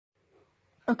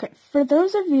Okay, for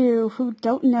those of you who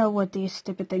don't know what these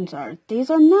stupid things are, these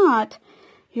are not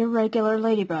your regular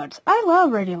ladybugs. I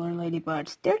love regular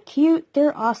ladybugs. They're cute,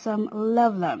 they're awesome,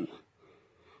 love them.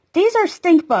 These are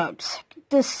stink bugs,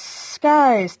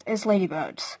 disguised as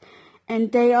ladybugs.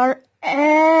 And they are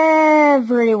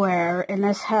everywhere in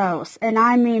this house. And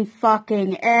I mean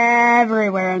fucking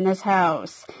everywhere in this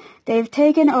house. They've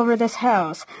taken over this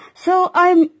house. So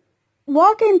I'm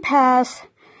walking past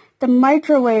the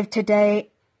microwave today,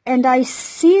 and I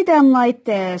see them like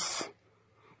this.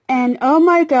 And oh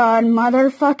my god,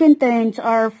 motherfucking things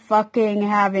are fucking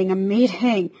having a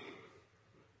meeting.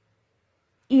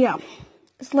 Yeah.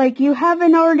 It's like you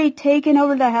haven't already taken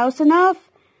over the house enough.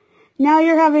 Now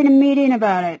you're having a meeting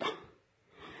about it.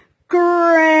 Great.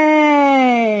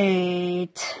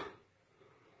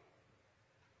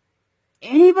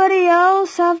 Anybody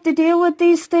else have to deal with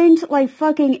these things like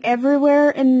fucking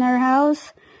everywhere in their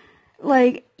house?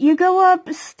 Like, you go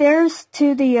upstairs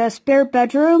to the spare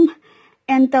bedroom,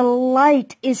 and the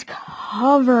light is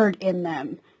covered in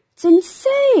them. It's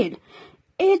insane.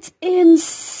 It's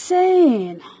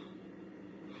insane.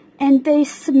 And they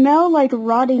smell like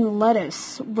rotting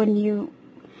lettuce when you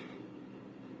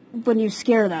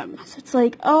scare them. So it's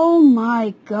like, oh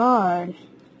my god.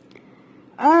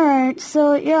 Alright,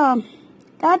 so yeah,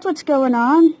 that's what's going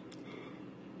on.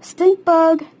 Stink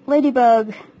bug,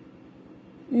 ladybug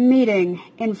meeting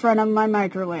in front of my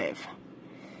microwave.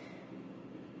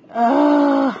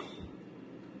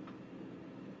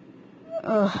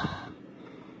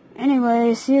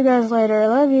 Anyway, see you guys later. I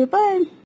love you. Bye.